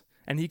business.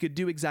 And he could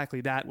do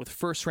exactly that with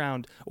First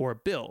Round or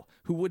Bill,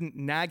 who wouldn't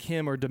nag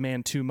him or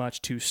demand too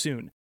much too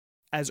soon.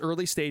 As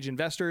early-stage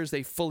investors,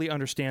 they fully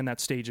understand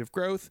that stage of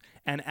growth,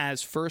 and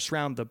as First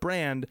Round the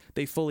brand,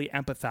 they fully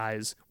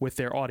empathize with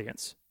their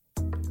audience.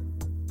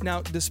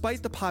 Now,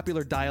 despite the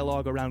popular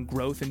dialogue around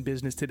growth in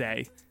business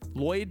today,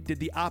 Lloyd did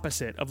the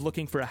opposite of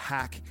looking for a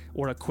hack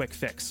or a quick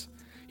fix.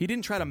 He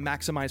didn't try to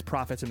maximize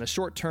profits in the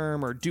short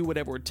term or do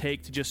whatever it would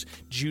take to just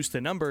juice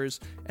the numbers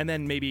and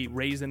then maybe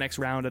raise the next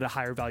round at a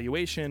higher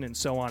valuation and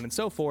so on and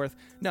so forth.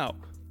 No.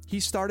 He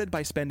started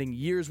by spending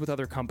years with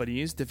other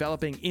companies,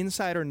 developing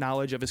insider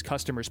knowledge of his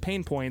customers'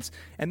 pain points,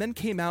 and then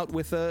came out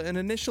with an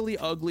initially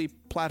ugly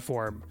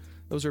platform.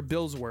 Those are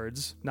Bill's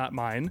words, not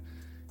mine.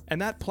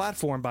 And that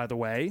platform, by the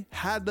way,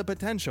 had the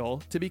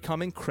potential to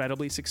become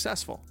incredibly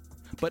successful,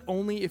 but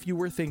only if you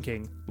were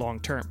thinking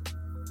long-term.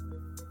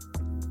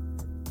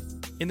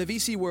 In the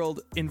VC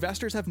world,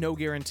 investors have no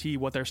guarantee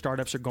what their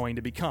startups are going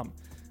to become.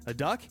 A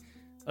duck,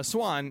 a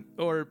swan,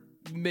 or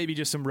maybe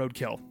just some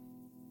roadkill.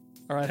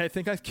 All right, I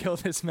think I've killed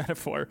this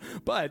metaphor,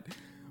 but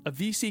a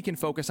VC can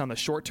focus on the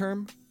short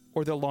term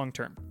or the long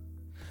term.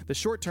 The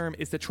short term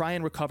is to try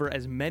and recover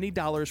as many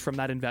dollars from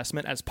that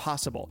investment as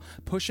possible,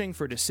 pushing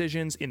for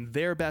decisions in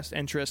their best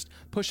interest,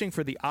 pushing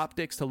for the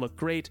optics to look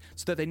great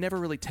so that they never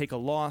really take a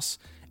loss,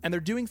 and they're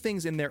doing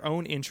things in their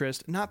own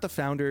interest, not the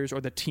founders or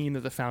the team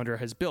that the founder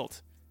has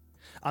built.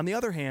 On the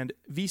other hand,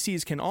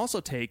 VCs can also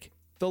take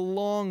the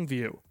long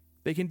view.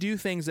 They can do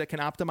things that can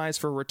optimize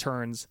for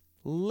returns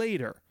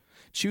later,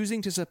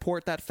 choosing to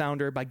support that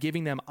founder by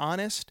giving them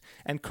honest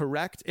and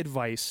correct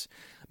advice,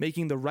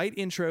 making the right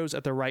intros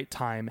at the right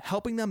time,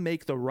 helping them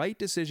make the right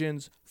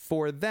decisions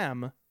for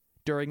them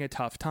during a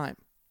tough time.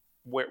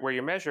 Where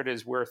you're measured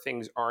is where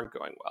things aren't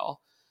going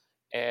well,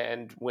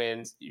 and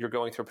when you're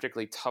going through a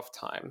particularly tough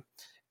time.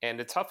 And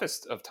the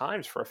toughest of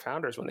times for a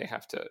founder is when they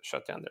have to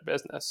shut down their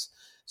business.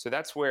 So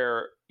that's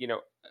where,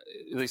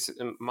 at least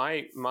in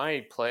my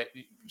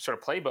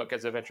playbook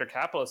as a venture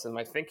capitalist, and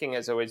my thinking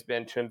has always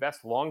been to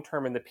invest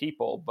long-term in the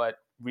people, but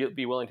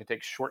be willing to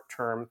take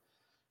short-term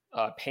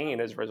pain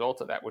as a result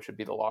of that, which would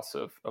be the loss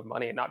of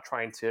money, and not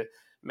trying to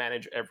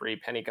manage every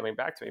penny coming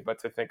back to me, but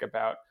to think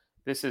about,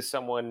 this is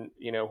someone,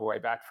 who I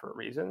backed for a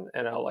reason,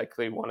 and I'll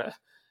likely want to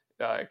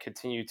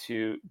continue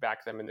to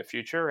back them in the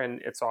future.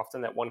 And it's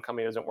often that one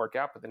company doesn't work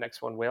out, but the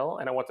next one will.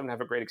 And I want them to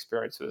have a great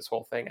experience with this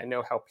whole thing. I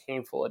know how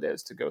painful it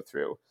is to go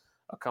through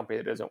a company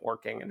that isn't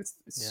working, and it's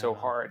so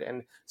hard.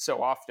 And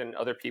so often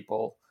other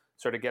people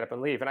sort of get up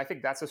and leave. And I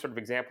think that's a sort of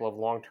example of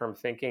long-term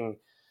thinking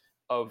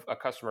of a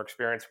customer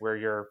experience where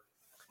you're,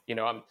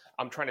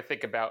 I'm trying to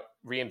think about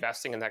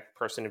reinvesting in that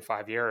person in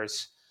 5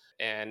 years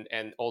and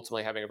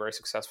ultimately having a very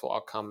successful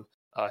outcome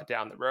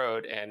down the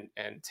road, and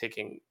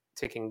taking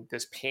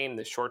this pain in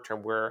the short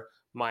term where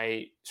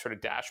my sort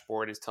of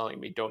dashboard is telling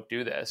me don't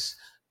do this,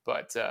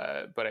 but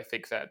I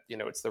think that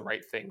it's the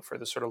right thing for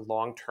the sort of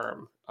long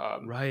term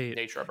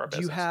nature of our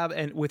business. Do you have,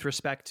 and with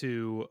respect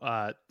to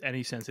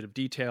any sensitive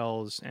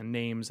details and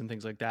names and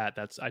things like that,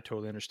 I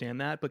totally understand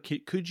that. But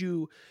could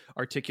you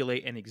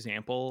articulate an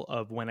example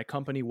of when a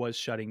company was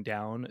shutting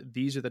down?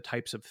 These are the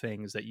types of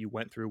things that you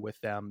went through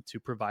with them to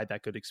provide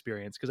that good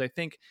experience. Because I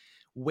think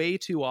way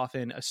too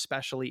often,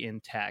 especially in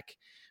tech,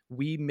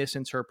 we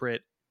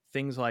misinterpret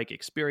things like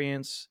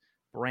experience,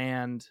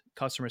 brand,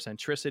 customer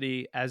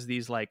centricity as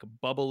these like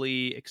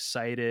bubbly,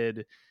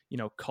 excited,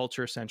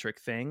 culture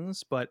centric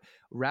things. But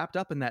wrapped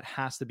up in that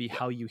has to be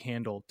how you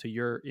handle,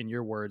 in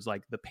your words,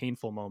 like the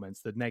painful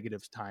moments, the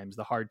negative times,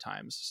 the hard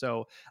times.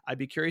 So I'd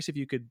be curious if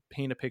you could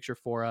paint a picture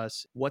for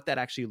us what that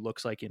actually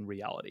looks like in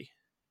reality.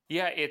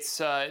 Yeah, it's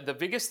the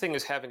biggest thing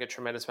is having a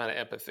tremendous amount of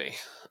empathy,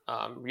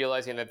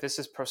 realizing that this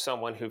is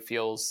someone who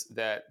feels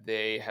that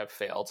they have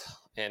failed,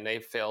 and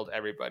they've failed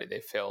everybody.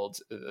 They failed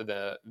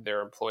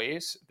their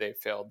employees, they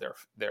failed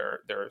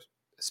their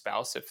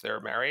spouse if they're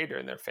married, or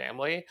in their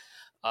family,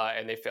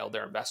 and they failed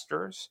their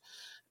investors,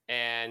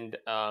 and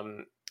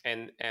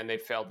they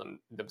failed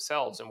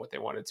themselves and what they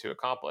wanted to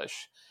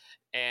accomplish.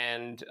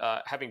 And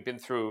having been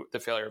through the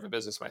failure of a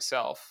business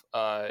myself,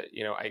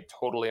 I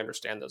totally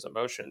understand those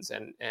emotions.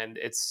 And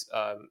it's,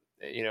 I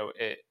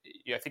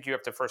think you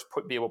have to first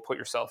be able to put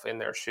yourself in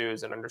their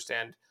shoes and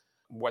understand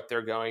what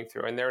they're going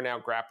through. And they're now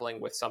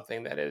grappling with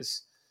something that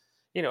is,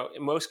 in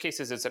most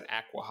cases, it's an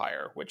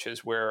acqui-hire, which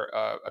is where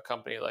a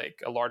company like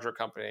a larger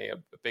company,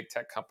 a big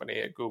tech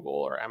company, a Google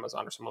or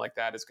Amazon or someone like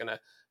that, is going to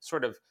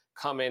sort of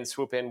come in,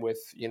 swoop in with,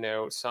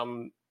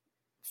 some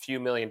few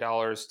 $1 million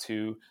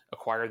to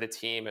acquire the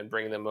team and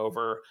bring them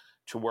over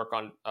to work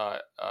on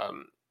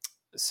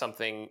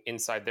something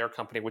inside their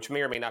company, which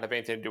may or may not have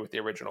anything to do with the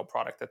original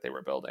product that they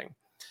were building.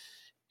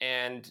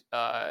 And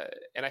I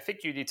think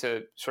you need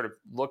to sort of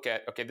look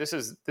at, okay, this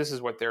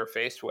is what they're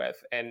faced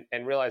with, and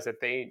realize that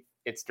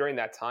it's during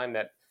that time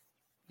that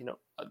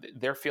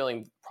they're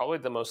feeling probably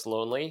the most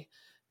lonely,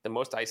 the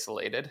most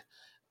isolated.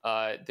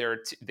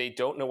 They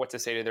don't know what to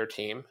say to their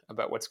team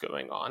about what's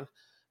going on.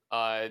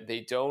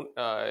 They don't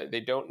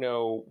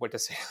know what to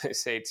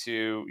say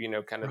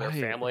to kind of their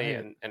family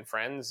and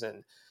friends,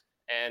 and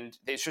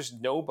there's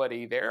just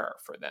nobody there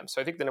for them.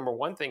 So I think the number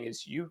one thing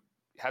is you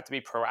have to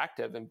be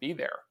proactive and be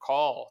there,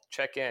 call,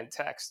 check in,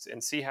 text,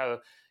 and see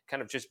how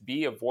kind of just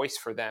be a voice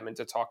for them and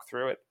to talk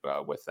through it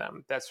with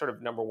them. That's sort of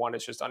number one,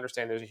 is just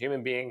understand there's a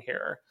human being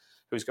here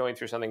who's going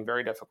through something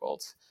very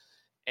difficult,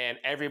 and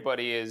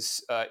everybody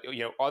is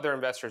other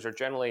investors are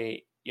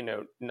generally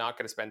not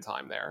going to spend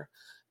time there.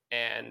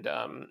 And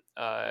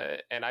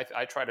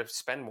I try to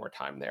spend more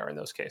time there in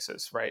those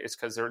cases, right? It's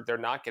because they're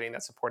not getting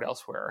that support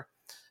elsewhere.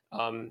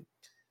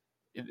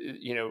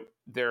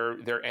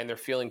 They're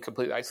feeling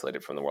completely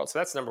isolated from the world. So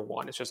that's number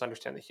one. It's just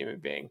understand the human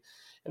being.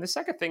 And the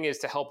second thing is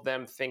to help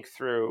them think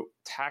through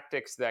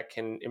tactics that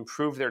can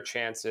improve their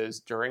chances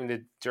during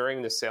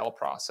the sale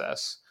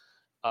process,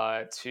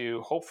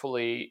 to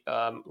hopefully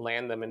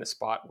land them in a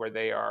spot where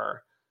they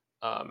are.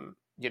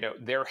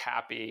 They're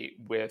happy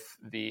with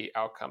the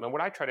outcome. And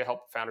what I try to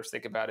help founders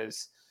think about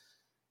is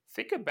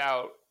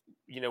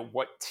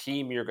what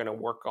team you're going to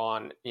work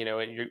on,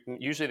 and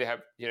usually they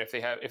have,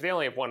 if they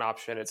only have one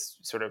option, it's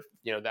sort of,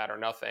 that or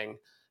nothing.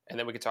 And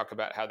then we could talk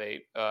about how they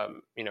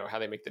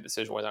make the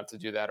decision whether or not to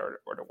do that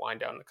or to wind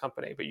down the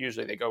company. But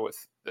usually they go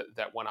with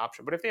that one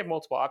option. But if they have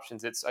multiple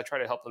options, I try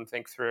to help them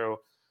think through,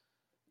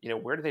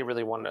 where do they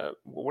really want to,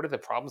 what are the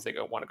problems they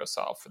want to go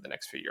solve for the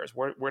next few years?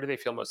 Where do they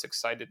feel most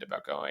excited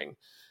about going?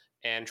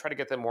 and try to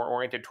get them more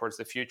oriented towards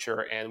the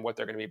future and what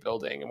they're going to be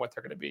building and what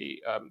they're going to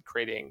be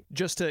creating.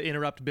 Just to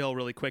interrupt Bill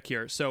really quick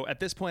here. So at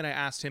this point, I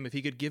asked him if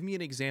he could give me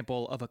an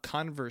example of a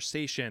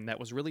conversation that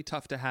was really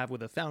tough to have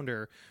with a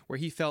founder where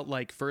he felt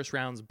like First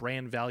Round's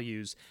brand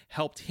values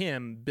helped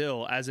him,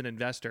 Bill, as an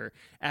investor,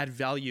 add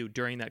value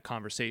during that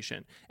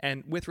conversation.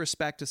 And with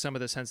respect to some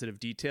of the sensitive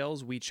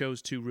details, we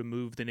chose to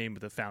remove the name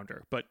of the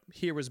founder. But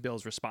here was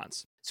Bill's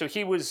response. So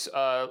he was,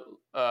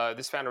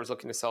 this founder was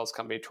looking to sell his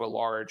company to a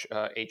large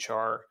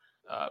HR.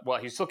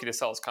 He was looking to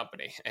sell his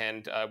company,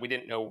 and we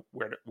didn't know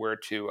where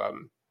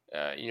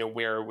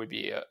would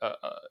be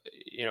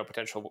a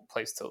potential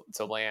place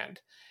to land.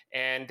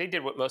 And they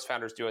did what most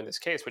founders do in this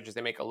case, which is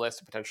they make a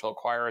list of potential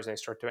acquirers and they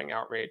start doing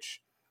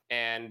outreach.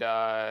 And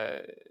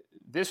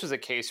this was a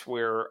case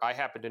where I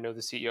happened to know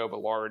the CEO of a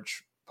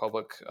large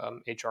public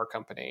HR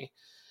company,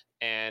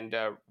 and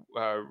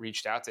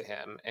reached out to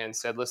him and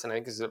said, listen, I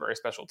think this is a very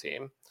special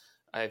team.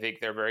 I think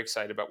they're very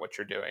excited about what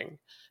you're doing.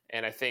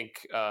 And I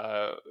think,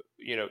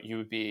 you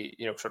would be,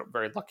 sort of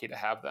very lucky to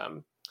have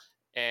them.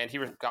 And he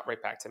got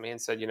right back to me and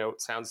said,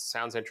 it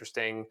sounds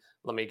interesting.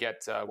 Let me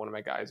get one of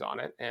my guys on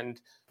it. And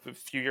a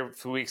few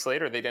weeks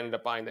later, they ended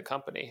up buying the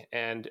company.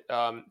 And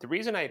the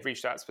reason I had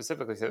reached out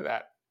specifically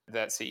to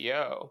that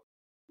CEO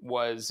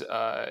was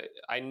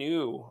I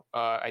knew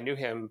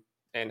him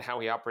and how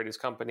he operated his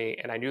company,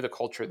 and I knew the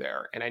culture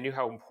there, and I knew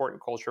how important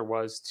culture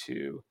was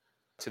to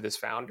this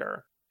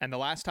founder. And the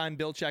last time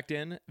Bill checked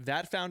in,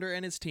 that founder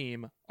and his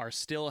team are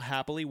still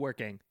happily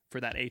working for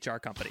that HR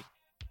company.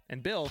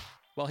 And Bill,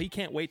 well, he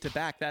can't wait to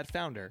back that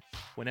founder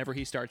whenever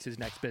he starts his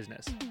next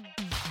business.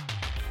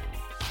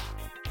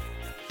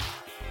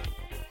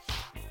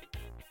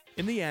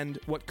 In the end,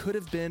 what could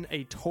have been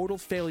a total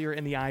failure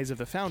in the eyes of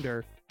the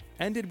founder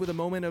ended with a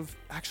moment of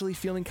actually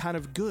feeling kind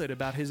of good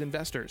about his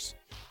investors.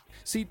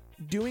 See,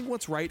 doing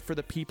what's right for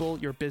the people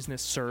your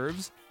business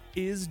serves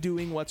is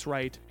doing what's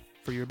right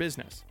for your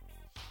business.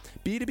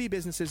 B2B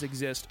businesses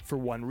exist for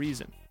one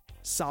reason: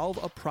 solve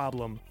a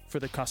problem for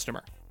the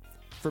customer.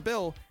 For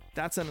Bill,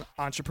 that's an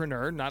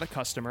entrepreneur, not a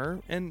customer,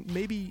 and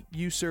maybe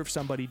you serve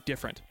somebody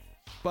different.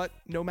 But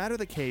no matter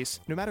the case,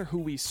 no matter who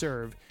we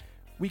serve,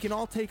 we can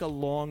all take a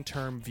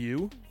long-term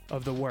view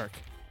of the work.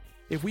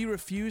 If we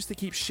refuse to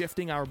keep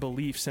shifting our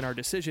beliefs and our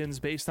decisions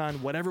based on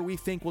whatever we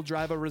think will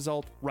drive a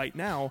result right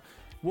now,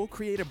 we'll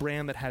create a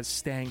brand that has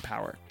staying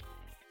power.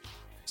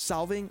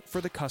 Solving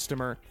for the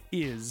customer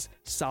is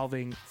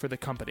solving for the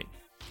company.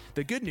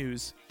 The good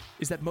news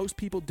is that most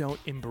people don't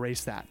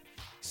embrace that.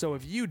 So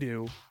if you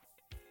do,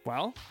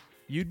 well,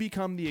 you'd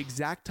become the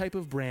exact type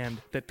of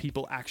brand that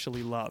people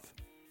actually love.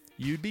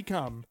 You'd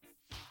become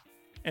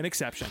an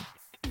exception.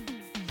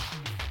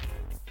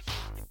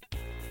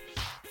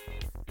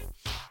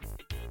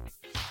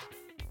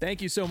 Thank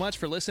you so much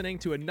for listening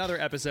to another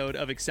episode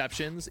of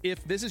Exceptions.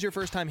 If this is your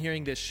first time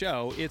hearing this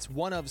show, it's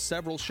one of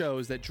several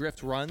shows that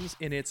Drift runs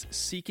in its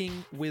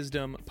Seeking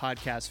Wisdom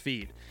podcast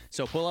feed.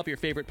 So pull up your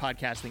favorite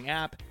podcasting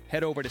app,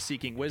 head over to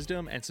Seeking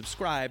Wisdom, and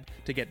subscribe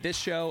to get this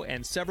show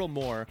and several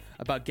more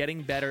about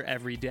getting better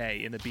every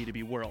day in the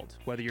B2B world.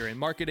 Whether you're in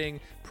marketing,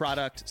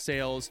 product,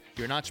 sales,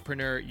 you're an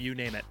entrepreneur, you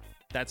name it.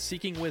 That's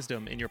Seeking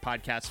Wisdom in your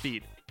podcast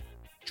feed.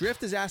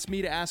 Drift has asked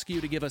me to ask you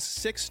to give us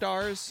 6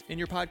 stars in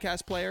your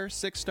podcast player,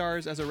 6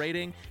 stars as a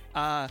rating.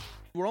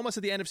 We're almost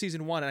at the end of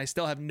season 1, and I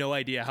still have no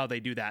idea how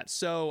they do that.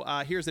 So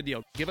here's the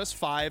deal. Give us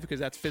 5, because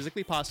that's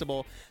physically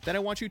possible. Then I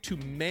want you to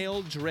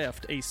mail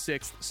Drift a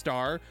 6th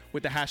star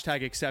with the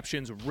hashtag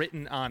exceptions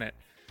written on it.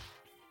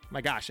 My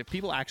gosh, if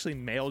people actually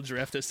mail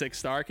Drift a 6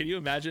 star, can you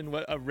imagine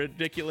what a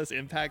ridiculous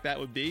impact that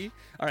would be?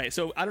 All right,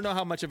 so I don't know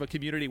how much of a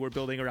community we're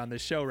building around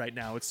this show right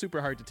now. It's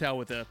super hard to tell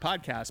with a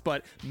podcast,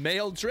 but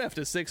mail Drift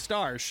a 6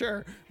 star.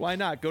 Sure, why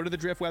not? Go to the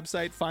Drift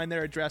website, find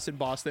their address in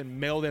Boston,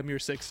 mail them your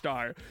 6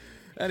 star.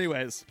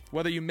 Anyways,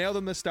 whether you mail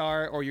them the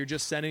star or you're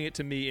just sending it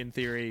to me in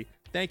theory,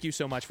 thank you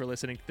so much for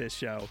listening to this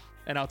show,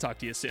 and I'll talk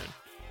to you soon.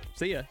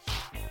 See ya.